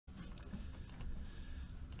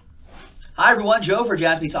Hi everyone, Joe for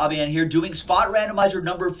Jaspys here doing spot randomizer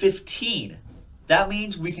number 15. That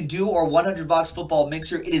means we can do our 100 box football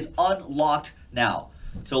mixer. It is unlocked now.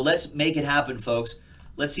 So let's make it happen, folks.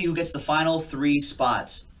 Let's see who gets the final 3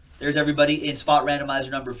 spots. There's everybody in spot randomizer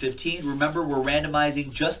number 15. Remember, we're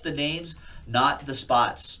randomizing just the names, not the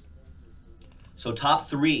spots. So top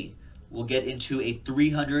 3 will get into a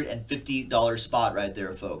 $350 spot right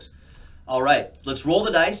there, folks. All right, let's roll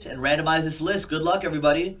the dice and randomize this list. Good luck,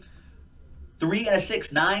 everybody. 3 and a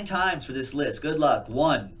 6, 9 times for this list. Good luck.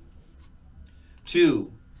 1,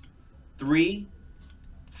 2, 3,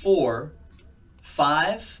 4,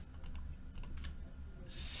 5,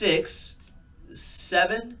 6,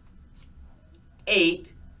 7,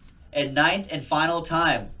 8, and 9th and final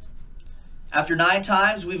time. After 9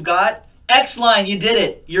 times, we've got X-Line. You did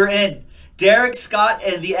it. You're in. Derek, Scott,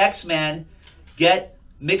 and the X-Man get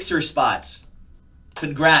mixer spots.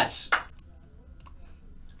 Congrats.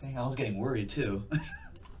 Dang, I was getting worried too.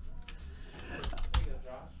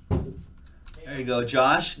 There you go,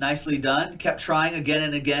 Josh. Nicely done. Kept trying again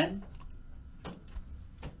and again.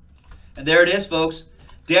 And there it is, folks.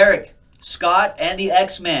 Derek, Scott, and the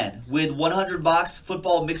X-Man with 100 box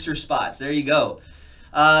football mixer spots. There you go.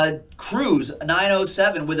 Cruz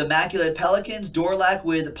 907 with Immaculate Pelicans. Dorlac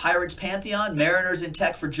with Pirates Pantheon. Mariners in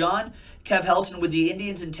Tech for John. Kev Helton with the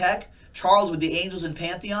Indians in Tech. Charles with the Angels in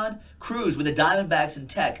Pantheon. Cruz with the Diamondbacks in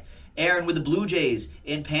Tech. Aaron with the Blue Jays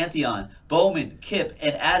in Pantheon. Bowman, Kip,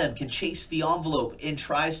 and Adam can chase the envelope in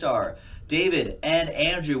TriStar. David and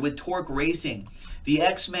Andrew with Torque Racing. The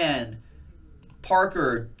X-Man,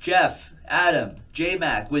 Parker, Jeff, Adam,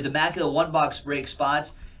 J-Mac with Immaculate one-box break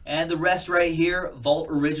spots. And the rest right here, Vault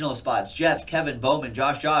Original spots. Jeff, Kevin, Bowman,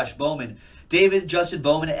 Josh, Bowman, David, Justin,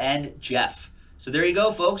 Bowman, and Jeff. So there you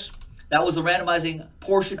go, folks. That was the randomizing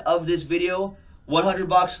portion of this video. 100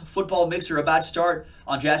 box football mixer about to start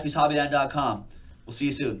on jaspyshobbyland.com. We'll see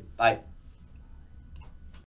you soon. Bye.